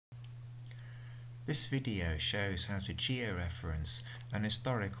This video shows how to georeference an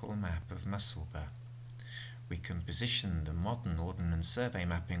historical map of Musselburgh. We can position the modern Ordnance Survey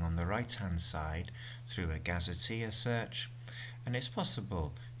mapping on the right hand side through a gazetteer search, and it's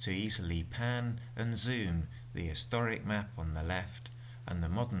possible to easily pan and zoom the historic map on the left and the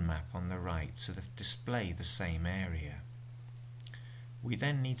modern map on the right to display the same area. We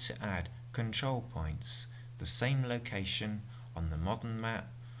then need to add control points, the same location on the modern map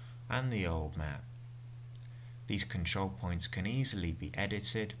and the old map. These control points can easily be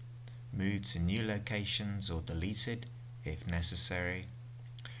edited, moved to new locations or deleted if necessary,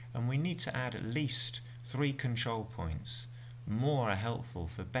 and we need to add at least 3 control points. More are helpful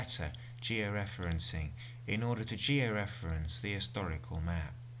for better georeferencing in order to georeference the historical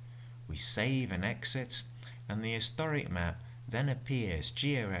map. We save and exit, and the historic map then appears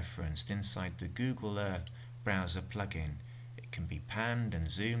georeferenced inside the Google Earth browser plugin. It can be panned and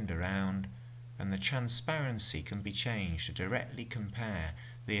zoomed around, and the transparency can be changed to directly compare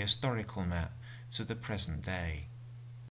the historical map to the present day.